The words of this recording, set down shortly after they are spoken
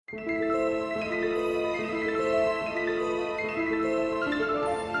Hello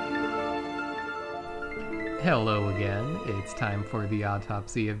again. It's time for the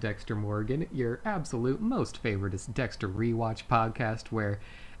Autopsy of Dexter Morgan, your absolute most favorite Dexter rewatch podcast, where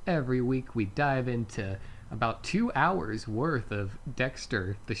every week we dive into about 2 hours worth of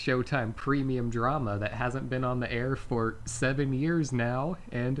Dexter, the Showtime premium drama that hasn't been on the air for 7 years now,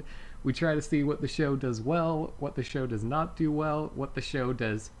 and we try to see what the show does well, what the show does not do well, what the show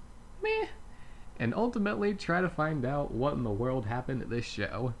does meh, and ultimately try to find out what in the world happened to this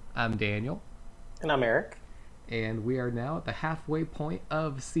show. I'm Daniel. And I'm Eric. And we are now at the halfway point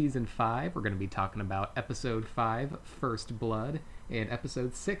of Season 5. We're going to be talking about Episode 5, First Blood, and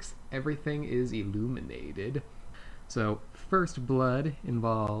Episode 6, Everything is Illuminated. So, First Blood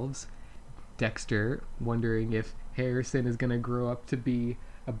involves Dexter wondering if Harrison is going to grow up to be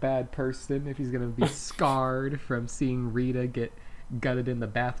a bad person, if he's going to be scarred from seeing Rita get gutted in the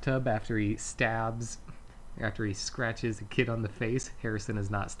bathtub after he scratches a kid on the face. Harrison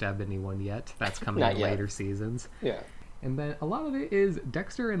has not stabbed anyone yet. That's coming in later seasons. Yeah. And then a lot of it is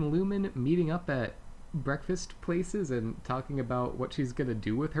Dexter and Lumen meeting up at breakfast places and talking about what she's going to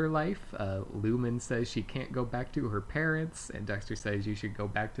do with her life. Lumen says she can't go back to her parents, and Dexter says you should go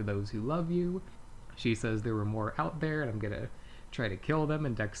back to those who love you. She says there were more out there, and I'm going to try to kill them,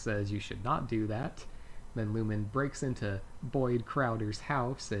 and Dex says you should not do that. Then Lumen breaks into Boyd Crowder's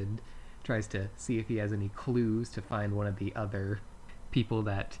house and tries to see if he has any clues to find one of the other people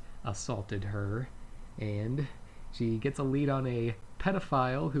that assaulted her. And she gets a lead on a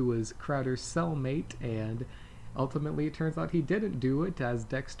pedophile who was Crowder's cellmate, and ultimately it turns out he didn't do it, as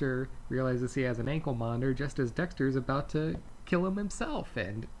Dexter realizes he has an ankle monitor just as Dexter's about to kill him himself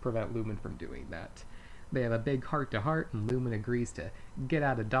and prevent Lumen from doing that. They have a big heart-to-heart, and Lumen agrees to get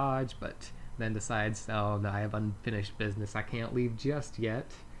out of Dodge, but then decides, oh, no, I have unfinished business, I can't leave just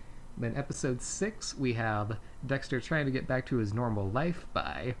yet. Then episode 6, we have Dexter trying to get back to his normal life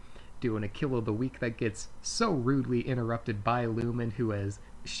by doing a kill of the week that gets so rudely interrupted by Lumen, who has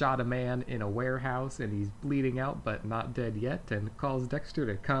shot a man in a warehouse and he's bleeding out but not dead yet, and calls Dexter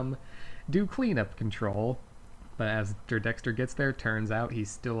to come do cleanup control. But after Dexter gets there, turns out he's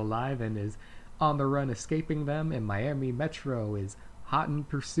still alive and is on the run escaping them, and Miami Metro is hot in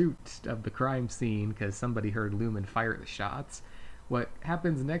pursuit of the crime scene because somebody heard Lumen fire the shots. What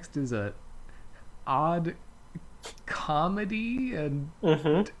happens next is a odd comedy and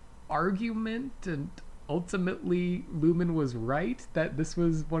argument, and ultimately Lumen was right that this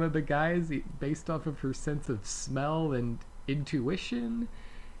was one of the guys based off of her sense of smell and intuition.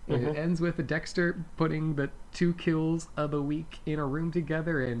 And it ends with Dexter putting the 2 kills of the week in a room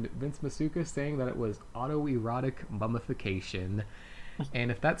together, and Vince Masuka saying that it was autoerotic mummification.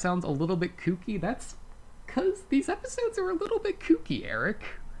 And if that sounds a little bit kooky, that's because these episodes are a little bit kooky, Eric.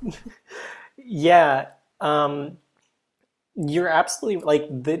 Yeah, you're absolutely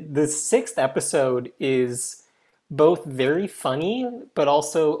like the 6th episode is both very funny but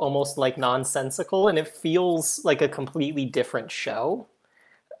also almost like nonsensical, and it feels like a completely different show.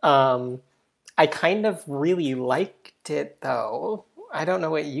 I kind of really liked it though. I don't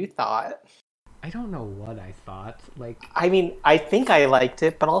know what you thought. I don't know what I thought. I mean, I think I liked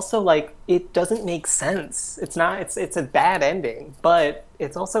it, but also it doesn't make sense. It's a bad ending, but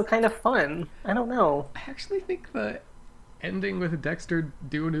it's also kind of fun. I don't know. I actually think the ending with Dexter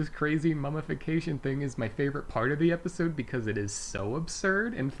doing his crazy mummification thing is my favorite part of the episode, because it is so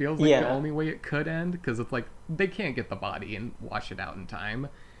absurd and feels like the only way it could end, because it's like they can't get the body and wash it out in time.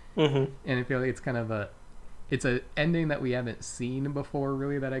 And I feel like it's kind of it's a ending that we haven't seen before,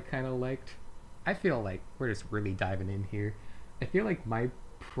 really, that I kind of liked. I feel like we're just really diving in here. I feel like my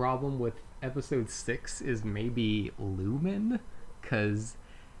problem with episode 6 is maybe Lumen, because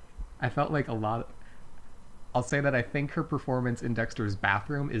I felt like I'll say that I think her performance in Dexter's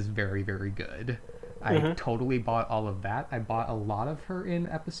bathroom is very, very good. I totally bought all of that. I bought a lot of her in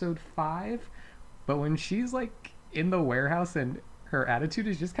episode 5, but when she's in the warehouse and her attitude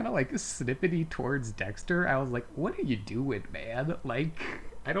is just kind of snippety towards Dexter, I was like, what are you doing, man?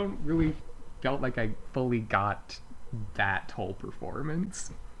 I don't really felt like I fully got that whole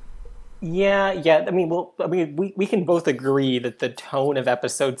performance. Yeah. We can both agree that the tone of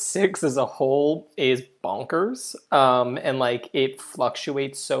episode 6 as a whole is bonkers. And it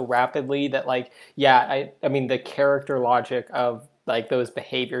fluctuates so rapidly that I mean, the character logic of those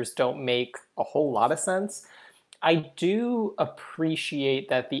behaviors don't make a whole lot of sense. I do appreciate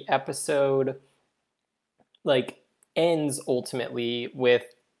that the episode ends ultimately with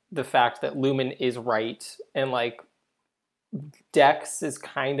the fact that Lumen is right, and Dex is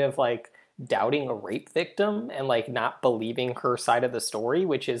kind of doubting a rape victim and like not believing her side of the story,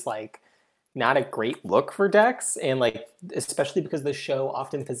 which is like not a great look for Dex. And like, especially because the show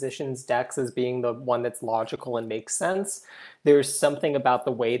often positions Dex as being the one that's logical and makes sense. There's something about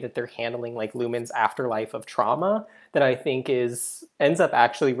the way that they're handling like Lumen's afterlife of trauma that I think is ends up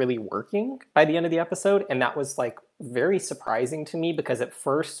actually really working by the end of the episode. And that was like very surprising to me because at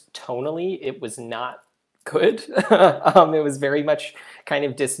first tonally it was not good. It was very much kind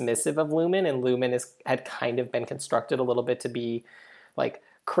of dismissive of Lumen, and Lumen had kind of been constructed a little bit to be like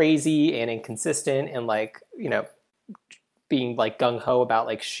crazy and inconsistent and like, you know, being like gung-ho about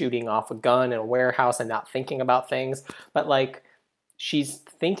like shooting off a gun in a warehouse and not thinking about things. But like she's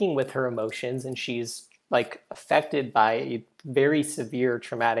thinking with her emotions, and she's like affected by a very severe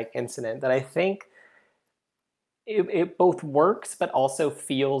traumatic incident that I think it both works but also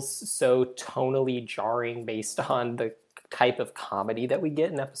feels so tonally jarring based on the type of comedy that we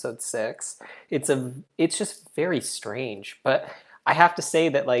get in episode 6. It's just very strange. But I have to say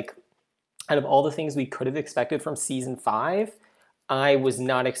that like out of all the things we could have expected from season 5, I was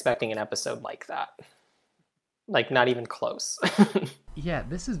not expecting an episode like that. Like not even close. Yeah,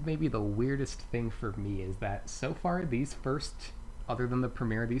 this is maybe the weirdest thing for me is that so far other than the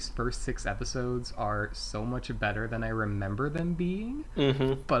premiere, these first 6 episodes are so much better than I remember them being.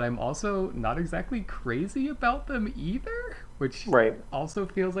 Mm-hmm. But I'm also not exactly crazy about them either, which also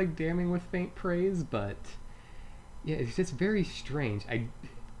feels like damning with faint praise. But yeah, it's just very strange.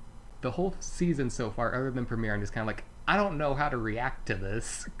 The whole season so far, other than premiere, I'm just kind of like, I don't know how to react to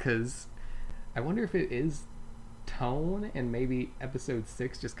this, because I wonder if it is tone, and maybe episode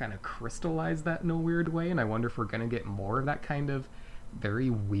 6 just kind of crystallized that in a weird way, and I wonder if we're going to get more of that kind of very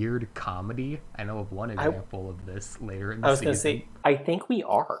weird comedy. I know of one example of this later in the season. I was going to say, I think we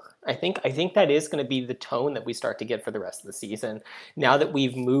are. I think that is going to be the tone that we start to get for the rest of the season. Now that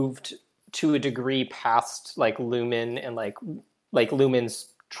we've moved to a degree past like Lumen and like Lumen's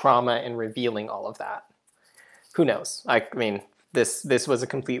trauma and revealing all of that. Who knows? I mean, this was a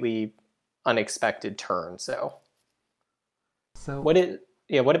completely unexpected turn, so what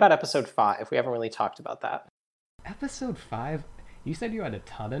about episode 5? We haven't really talked about that. Episode 5, you said you had a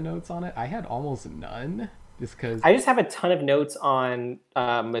ton of notes on it. I had almost none, just because I just have a ton of notes on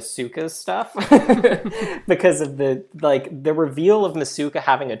Masuka's stuff because of the reveal of Masuka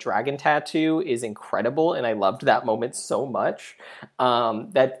having a dragon tattoo is incredible, and I loved that moment so much.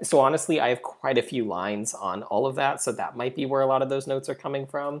 So honestly, I have quite a few lines on all of that, so that might be where a lot of those notes are coming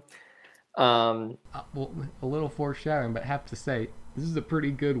from. Well, a little foreshadowing, but have to say, this is a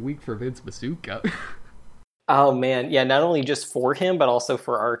pretty good week for Vince Masuka. Oh man, yeah, not only just for him, but also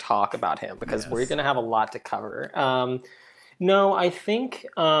for our talk about him, because we're going to have a lot to cover. No, I think,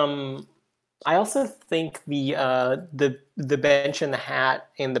 I also think the bench and the hat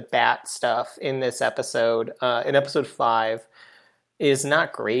and the bat stuff in this episode, in episode 5, is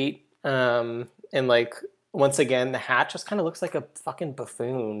not great. And like, once again, the hat just kind of looks like a fucking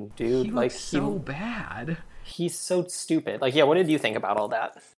buffoon, dude. He looks so bad. He's so stupid. Like, yeah, what did you think about all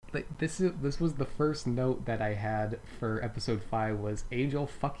that? Like, this was the first note that I had for episode 5 was, Angel,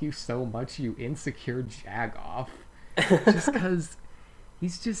 fuck you so much, you insecure jagoff. Just because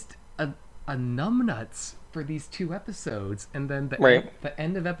he's just a numbnuts for these 2 episodes. And then the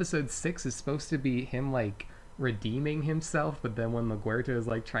end of episode 6 is supposed to be him, like, redeeming himself, but then when LaGuerta is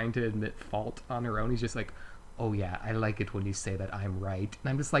like trying to admit fault on her own, he's just like, oh yeah, I like it when you say that I'm right. And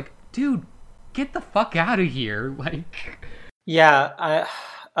I'm just like, dude, get the fuck out of here. Like, yeah,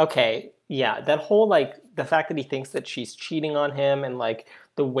 okay, yeah, that whole like the fact that he thinks that she's cheating on him, and like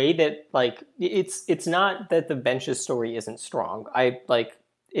the way that like it's not that the bench's story isn't strong. I like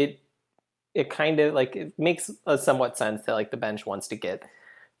it kind of like it makes a somewhat sense that like the bench wants to get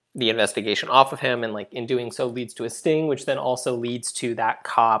the investigation off of him, and like in doing so leads to a sting, which then also leads to that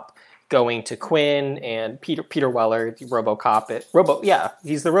cop going to Quinn and Peter Weller, the RoboCop.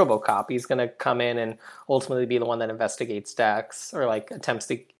 He's the RoboCop. He's gonna come in and ultimately be the one that investigates Dex, or like attempts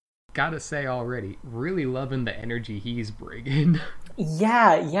to. Gotta say already, really loving the energy he's bringing.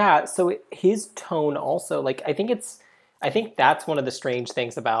 Yeah. So his tone also, like, I think that's one of the strange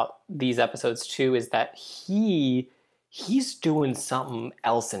things about these episodes too, is that he's doing something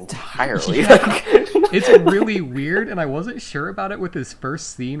else entirely. Yeah. It's really weird, and I wasn't sure about it with his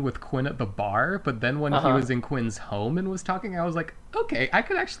first scene with Quinn at the bar, but then when he was in Quinn's home and was talking, I was like, okay, I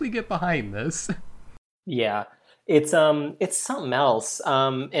could actually get behind this. Yeah. It's something else.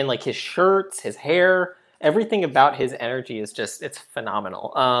 And like his shirts, his hair, everything about his energy is just, it's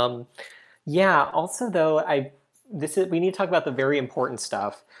phenomenal. Yeah, also though, we need to talk about the very important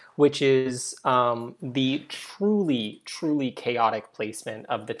stuff, which is the truly chaotic placement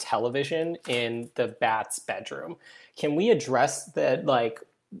of the television in the Bat's bedroom. Can we address that? Like,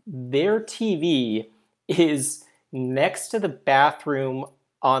 their TV is next to the bathroom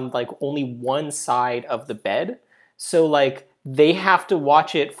on like only one side of the bed, so like they have to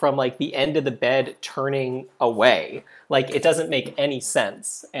watch it from like the end of the bed turning away. Like, it doesn't make any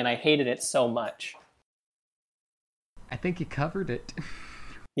sense, and I hated it so much. I think you covered it.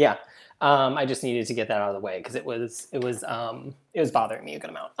 Yeah. I just needed to get that out of the way because it was bothering me a good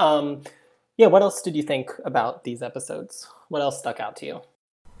amount. Yeah. What else did you think about these episodes? What else stuck out to you?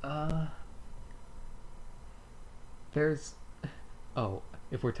 Uh, there's. Oh,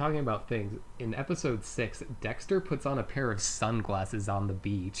 if we're talking about things, in episode 6, Dexter puts on a pair of sunglasses on the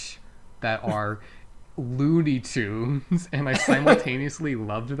beach that are Looney Tunes, and I simultaneously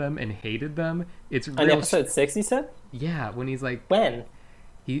loved them and hated them. It's On real. episode 6, you said? Yeah, when he's like, When?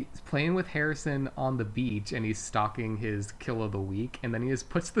 he's playing with Harrison on the beach and he's stalking his kill of the week, and then he just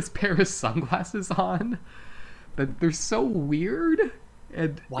puts this pair of sunglasses on. That they're so weird.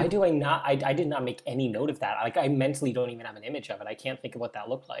 And Why do I not? I did not make any note of that. Like, I mentally don't even have an image of it. I can't think of what that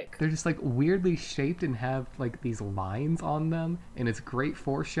looked like. they're just like weirdly shaped and have like these lines on them, and it's great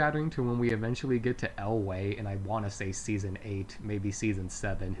foreshadowing to when we eventually get to Elway, and I want to say season 8, maybe season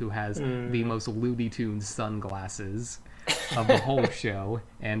 7, who has the most Looney Tunes sunglasses of the whole show.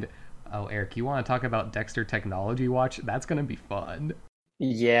 And oh, Eric, you want to talk about Dexter Technology Watch? That's gonna be fun.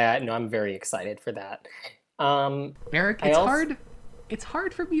 Yeah, no, I'm very excited for that. Eric, I also, it's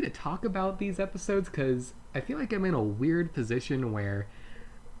hard for me to talk about these episodes because I feel like I'm in a weird position where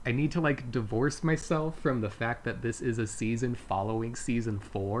I need to like divorce myself from the fact that this is a season following season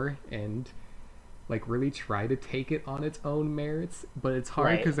 4 and like really try to take it on its own merits, but it's hard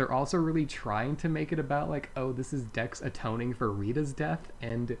right. because they're also really trying to make it about like, oh, this is Dex atoning for Rita's death,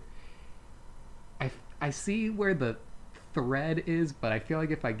 and I see where the thread is, but I feel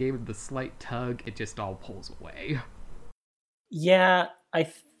like if I gave it the slight tug, it just all pulls away. Yeah, I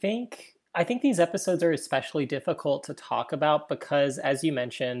think these episodes are especially difficult to talk about because, as you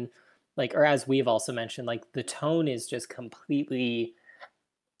mentioned, like, or as we've also mentioned, like the tone is just completely,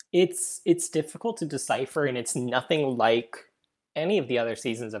 it's difficult to decipher, and it's nothing like any of the other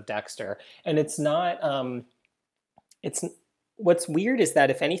seasons of Dexter. And it's not it's what's weird is that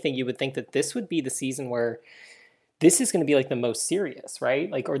if anything, you would think that this would be the season where this is going to be like the most serious,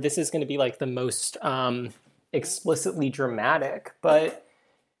 right? Like, or this is going to be like the most explicitly dramatic, but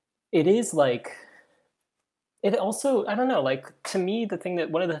it is like, it also, I don't know, like, to me, the thing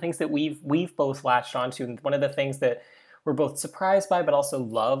that one of the things that we've both latched onto, and one of the things that we're both surprised by but also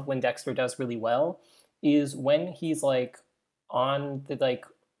love when Dexter does really well, is when he's like on the like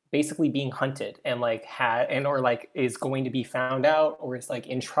basically being hunted and like had and or like is going to be found out or is like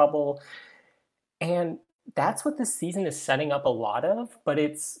in trouble. And that's what this season is setting up a lot of, but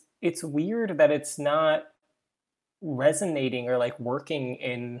it's weird that it's not resonating or like working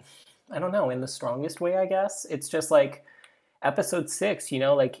in, I don't know, in the strongest way, I guess. It's just like episode 6, you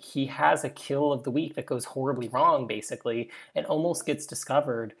know, like he has a kill of the week that goes horribly wrong basically and almost gets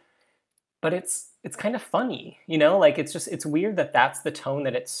discovered, but it's kind of funny, you know, like it's weird that that's the tone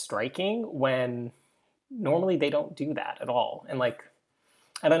that it's striking when normally they don't do that at all. And like,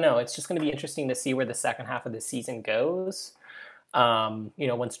 I don't know, it's just going to be interesting to see where the second half of the season goes. You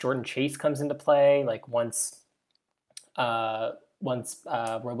know, once Jordan Chase comes into play, like once RoboCop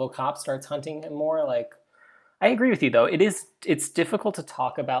starts hunting him more, like, I agree with you though. It's difficult to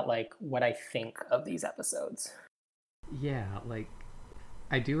talk about like what I think of these episodes. Yeah, like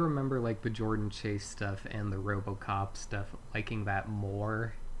I do remember like the Jordan Chase stuff and the RoboCop stuff, liking that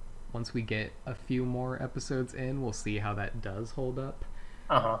more. Once we get a few more episodes in, we'll see how that does hold up.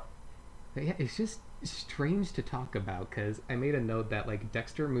 Uh-huh. But yeah, it's just strange to talk about because I made a note that like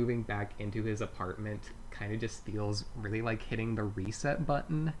Dexter moving back into his apartment kind of just feels really like hitting the reset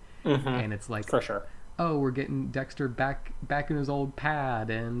button, and it's like, For sure. oh, we're getting Dexter back in his old pad,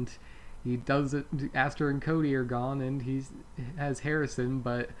 and he does it. Aster and Cody are gone, and he has Harrison,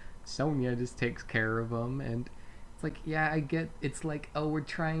 but Sonia just takes care of him, and it's like, yeah, I get. It's like, oh, we're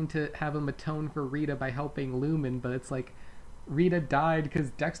trying to have him atone for Rita by helping Lumen, but it's like Rita died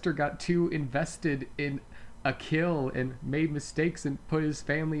because Dexter got too invested in a kill and made mistakes and put his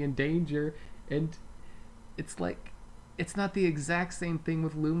family in danger, and it's like, it's not the exact same thing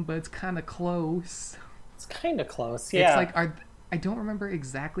with Lumen, but it's kind of close. It's kind of close, yeah. It's like, I don't remember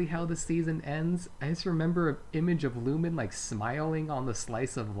exactly how the season ends. I just remember an image of Lumen like smiling on the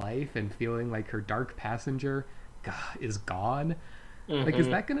slice of life and feeling like her dark passenger is gone. Like, is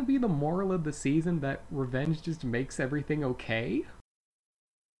that going to be the moral of the season, that revenge just makes everything okay?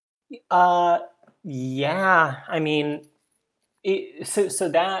 Uh, yeah. I mean, so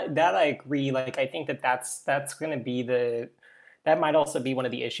that I agree. Like, I think that's going to be that might also be one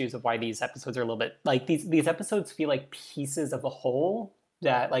of the issues of why these episodes are a little bit like these episodes feel like pieces of a whole,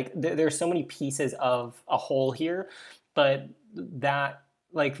 that like there's so many pieces of a whole here, but that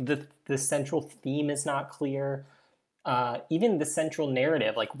like the central theme is not clear. Even the central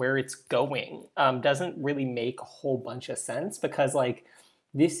narrative, like where it's going, doesn't really make a whole bunch of sense, because like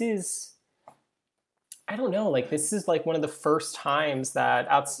this is, I don't know, like this is like one of the first times that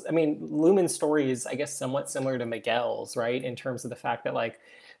I mean, Lumen's story is, I guess, somewhat similar to Miguel's, right? In terms of the fact that like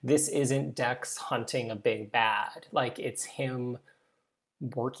this isn't Dex hunting a big bad, like it's him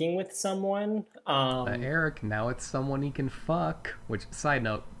working with someone. Eric, now it's someone he can fuck. Which, side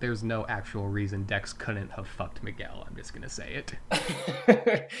note, there's no actual reason Dex couldn't have fucked Miguel. I'm just gonna say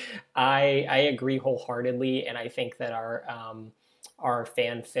it. I agree wholeheartedly, and I think that our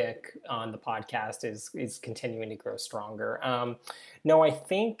fanfic on the podcast is continuing to grow stronger. No, I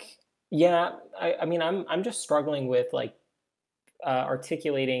think, yeah. I mean, I'm just struggling with like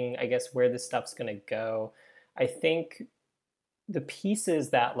articulating, I guess, where this stuff's gonna go. I think the pieces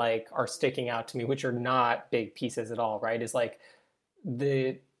that like are sticking out to me, which are not big pieces at all, right, is like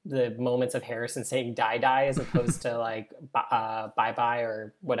the moments of Harrison saying "die die" as opposed to like bye bye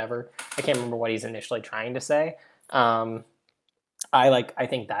or whatever. I can't remember what he's initially trying to say. I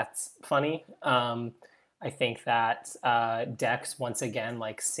think that's funny. I think that Dex once again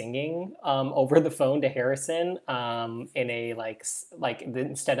like singing over the phone to Harrison in a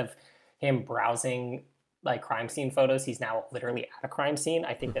instead of him browsing like crime scene photos, he's now literally at a crime scene.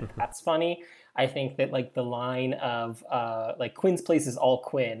 I think that that's funny. I think that like the line of like Quinn's place is all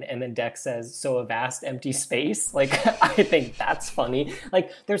Quinn, and then Dex says, "So a vast empty space." Like I think that's funny.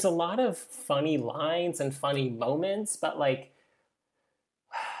 Like there's a lot of funny lines and funny moments, but like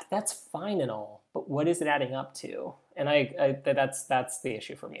that's fine and all. But what is it adding up to? And that's the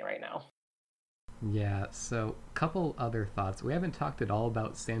issue for me right now. Yeah, so couple other thoughts. We haven't talked at all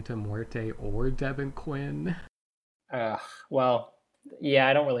about Santa Muerte or Devin Quinn. Uh, well, yeah,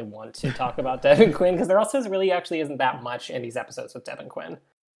 I don't really want to talk about Devin Quinn because there also really actually isn't that much in these episodes with Devin Quinn.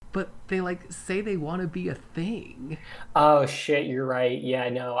 But they like say they want to be a thing. Oh shit, you're right. Yeah,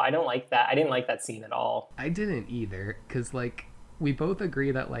 no, I don't like that. I didn't like that scene at all. I didn't either, because like we both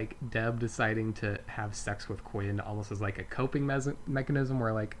agree that like Deb deciding to have sex with Quinn almost as like a coping mechanism,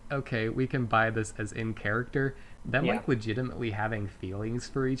 where like, okay, we can buy this as in character. Them Yeah. like legitimately having feelings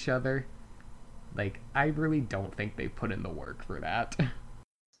for each other, like I really don't think they put in the work for that.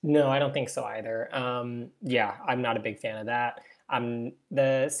 No, I don't think so either. Yeah, I'm not a big fan of that.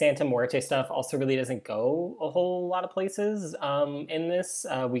 The Santa Muerte stuff also really doesn't go a whole lot of places in this.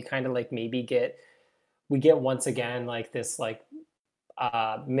 We kind of like maybe we get once again like this like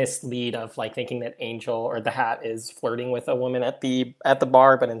mislead of like thinking that Angel or the Hat is flirting with a woman at the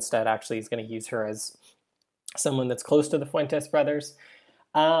bar, but instead actually he's going to use her as someone that's close to the Fuentes brothers.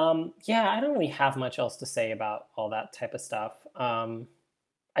 Yeah, I don't really have much else to say about all that type of stuff.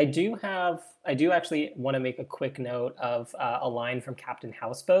 I do actually want to make a quick note of a line from Captain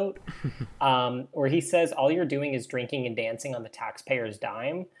Houseboat, where he says, "All you're doing is drinking and dancing on the taxpayer's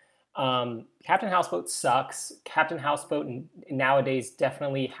dime." Captain Houseboat sucks. Captain Houseboat nowadays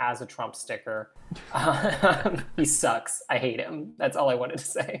definitely has a Trump sticker. He sucks. I hate him. That's all I wanted to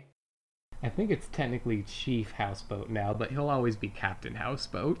say. I think it's technically Chief Houseboat now, but he'll always be Captain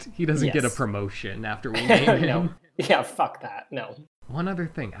Houseboat. He doesn't get a Yes. promotion after we name him. No. Yeah, fuck that. No. One other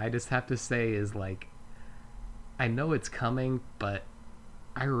thing I just have to say is like, I know it's coming, but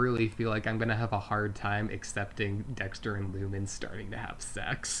I really feel like I'm gonna have a hard time accepting Dexter and Lumen starting to have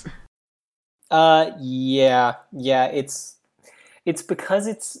sex. Yeah, it's because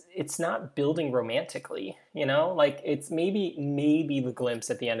it's not building romantically, you know? Like it's maybe the glimpse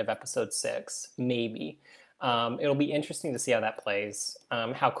at the end of episode 6, maybe. It'll be interesting to see how that plays,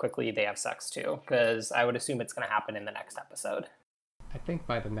 how quickly they have sex too, because I would assume it's going to happen in the next episode. I think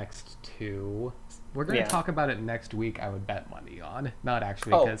by the next two, we're gonna Yeah. talk about it next week. I would bet money on, not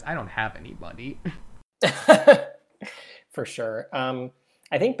actually Oh. because I don't have any money. For sure.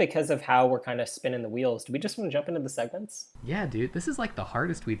 I think because of how we're kind of spinning the wheels, do we just want to jump into the segments? Yeah, dude, this is like the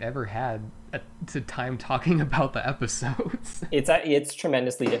hardest we've ever had to time talking about the episodes. It's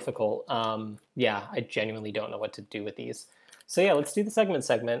tremendously difficult. Yeah, I genuinely don't know what to do with these. So yeah, let's do the segment.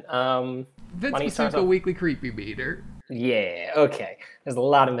 Vince Why don't you start Masuka off? Weekly Creepy Meter. Yeah, okay. There's a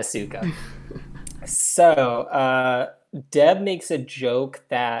lot of Masuka. So, Deb makes a joke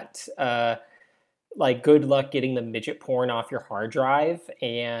that like, good luck getting the midget porn off your hard drive,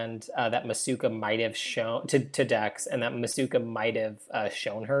 and that Masuka might have shown to Dex, and that Masuka might have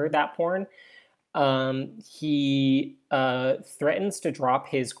shown her that porn. He threatens to drop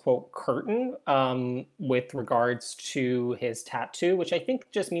his quote curtain with regards to his tattoo, which I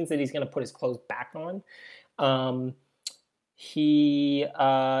think just means that he's going to put his clothes back on. Um, he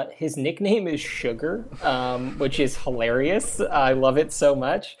his nickname is Sugar, which is hilarious. I love it so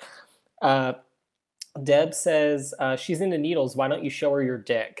much. Uh, Deb says she's into needles. Why don't you show her your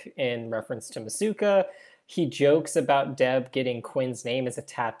dick? In reference to Masuka. He jokes about Deb getting Quinn's name as a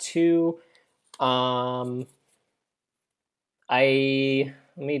tattoo. Let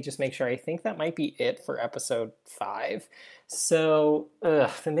me just make sure. I think that might be it for episode 5. So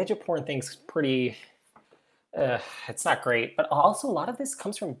the midget porn thing's pretty. It's not great, but also a lot of this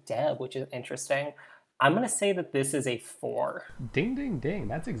comes from Deb, which is interesting. I'm gonna say that this is a 4. Ding, ding, ding.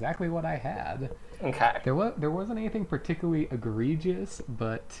 That's exactly what I had. Okay. There wasn't anything particularly egregious,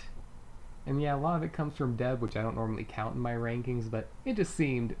 but... And yeah, a lot of it comes from Deb, which I don't normally count in my rankings, but it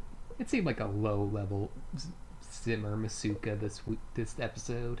seemed like a low-level Simmer Masuka this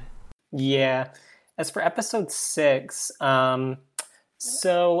episode. Yeah. As for episode 6,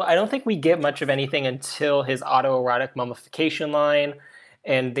 so I don't think we get much of anything until his autoerotic mummification line.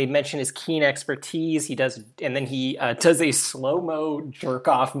 And they mention his keen expertise. He does, and then he does a slow-mo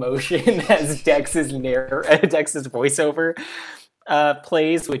jerk-off motion as Dex's voiceover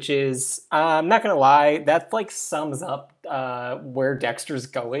plays, which is, I'm not gonna lie, that like sums up where Dexter's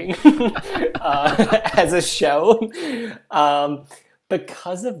going as a show.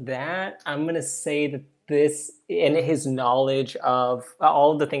 Because of that, I'm gonna say that this, and his knowledge of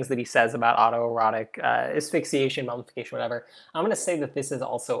all of the things that he says about autoerotic asphyxiation, mummification, whatever, I'm going to say that this is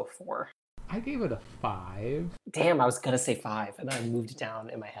also a 4. I gave it a 5. Damn, I was going to say 5, and then I moved it down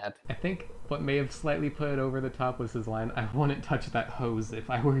in my head. I think what may have slightly put it over the top was his line, I wouldn't touch that hose if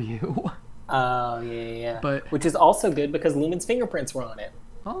I were you. Oh, yeah. But, which is also good because Lumen's fingerprints were on it.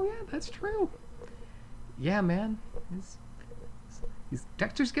 Oh, yeah, that's true. Yeah, man.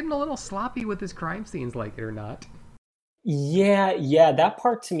 Dexter's getting a little sloppy with his crime scenes, like it or not. Yeah, that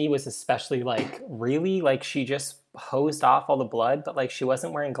part to me was especially like, really? Like, she just hosed off all the blood, but like she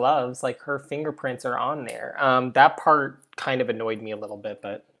wasn't wearing gloves. Like, her fingerprints are on there. That part kind of annoyed me a little bit,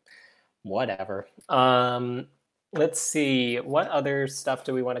 but whatever. Let's see. What other stuff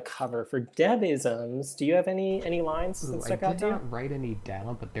do we want to cover? For Debisms, do you have any lines that stuck out to you? I did not write any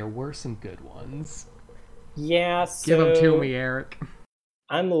down, but there were some good ones. Yeah, so... Give them to me, Eric.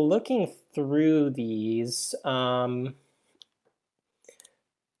 I'm looking through these. I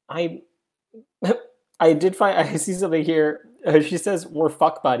did find, I see something here. She says, we're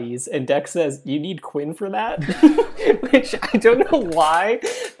fuck buddies. And Dex says, you need Quinn for that? Which I don't know why.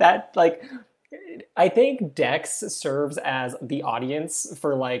 That, like, I think Dex serves as the audience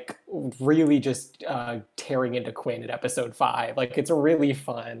for, like, really just tearing into Quinn in episode 5. Like, it's really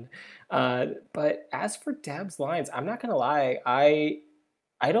fun. But as for Deb's lines, I'm not going to lie.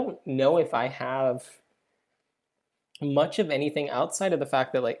 I don't know if I have much of anything outside of the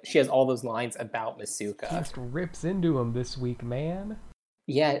fact that, like, she has all those lines about Masuka. Just rips into him this week, man.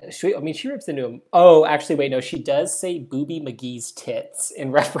 Yeah, she rips into him. Oh, actually, wait, no, she does say Booby McGee's tits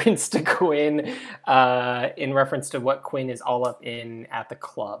in reference to Quinn, in reference to what Quinn is all up in at the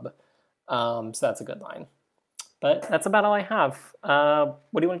club. So that's a good line. But that's about all I have.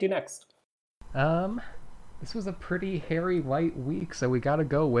 What do you want to do next? This was a pretty Harry light week, so we gotta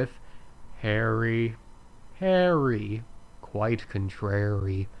go with Harry. Quite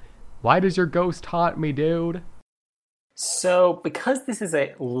contrary. Why does your ghost haunt me, dude? So, because this is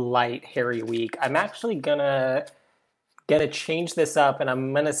a light Harry week, I'm actually gonna change this up, and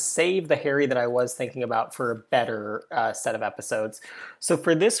I'm gonna save the Harry that I was thinking about for a better set of episodes. So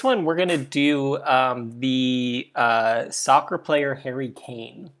for this one, we're gonna do the soccer player Harry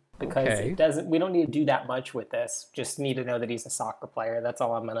Kane. Because we don't need to do that much with this. Just need to know that he's a soccer player. That's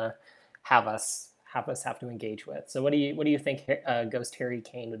all I'm gonna have us have to engage with. So what do you think Ghost Harry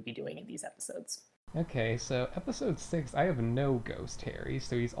Kane would be doing in these episodes? Okay, so episode 6, I have no Ghost Harry,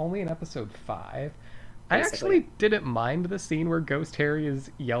 so he's only in episode 5. Basically. I actually didn't mind the scene where Ghost Harry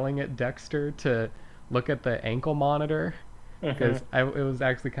is yelling at Dexter to look at the ankle monitor, because it was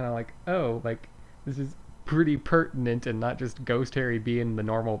actually kind of like, oh, like, this is pretty pertinent and not just Ghost Harry being the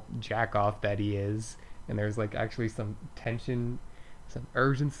normal jack-off that he is. And there's, like, actually some tension, some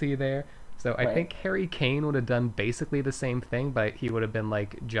urgency there. So I think Harry Kane would have done basically the same thing, but he would have been,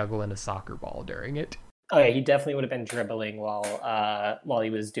 like, juggling a soccer ball during it. Oh, yeah, he definitely would have been dribbling while he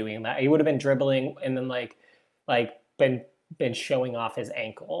was doing that. He would have been dribbling and then, like been been showing off his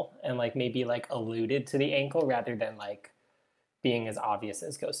ankle and like maybe like alluded to the ankle rather than like being as obvious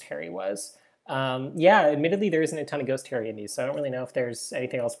as Ghost Harry was. Yeah, admittedly, there isn't a ton of Ghost Harry in these, so I don't really know if there's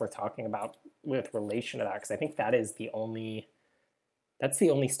anything else worth talking about with relation to that, because I think that's the only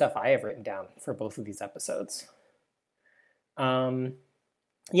stuff I have written down for both of these episodes. Um,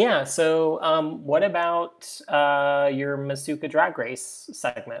 yeah, so what about your Masuka Drag Race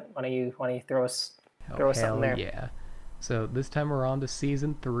segment? Why don't you Oh, throw us something hell there? yeah. So this time we're on to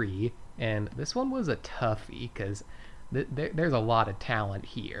season 3, and this one was a toughie because there's a lot of talent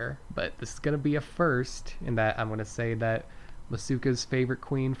here, but this is going to be a first in that I'm going to say that Masuka's favorite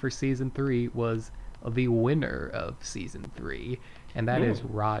queen for season 3 was the winner of season 3, and that is Mm.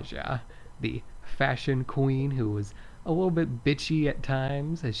 Raja, the fashion queen who was a little bit bitchy at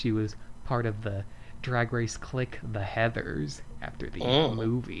times as she was part of the drag race clique, the Heathers, after the Mm.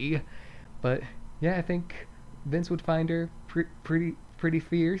 movie. But yeah, I think Vince would find her pretty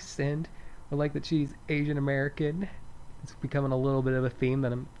fierce, and would like that she's Asian American. It's becoming a little bit of a theme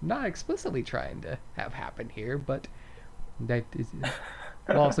that I'm not explicitly trying to have happen here, but that is,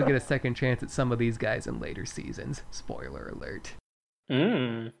 we'll also get a second chance at some of these guys in later seasons. Spoiler alert.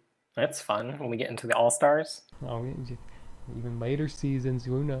 Mm. That's fun when we get into the All Stars. Oh, even later seasons,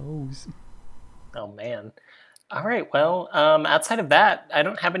 who knows? Oh man. All right. Well, outside of that, I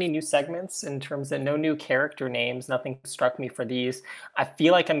don't have any new segments in terms of no new character names. Nothing struck me for these. I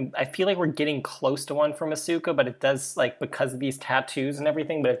feel like we're getting close to one from Asuka, but it does like because of these tattoos and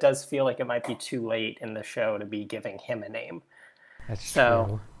everything. But it does feel like it might be too late in the show to be giving him a name. That's So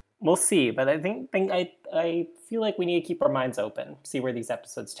true. we'll see. But I feel like we need to keep our minds open, see where these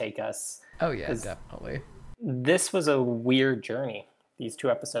episodes take us, Oh yeah, because definitely. this was a weird journey, these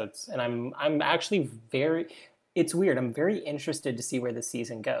two episodes, and I'm actually very, it's weird, I'm very interested to see where the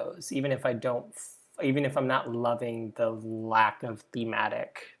season goes, even if I'm not loving the lack of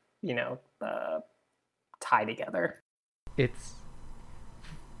thematic, you know, tie together. It's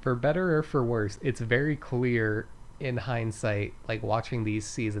for better or for worse. It's very clear in hindsight, like watching these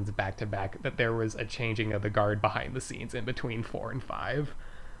seasons back to back, that there was a changing of the guard behind the scenes in between 4 and 5.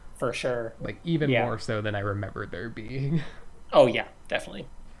 For sure. Like even Yeah. more so than I remember there being. Oh yeah, definitely.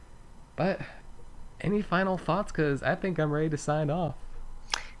 But any final thoughts? Because I think I'm ready to sign off.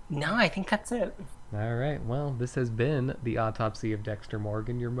 No, I think that's it. All right. Well, this has been The Autopsy of Dexter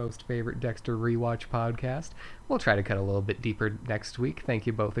Morgan, your most favorite Dexter rewatch podcast. We'll try to cut a little bit deeper next week. Thank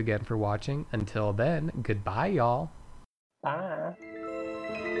you both again for watching. Until then, goodbye, y'all. Bye.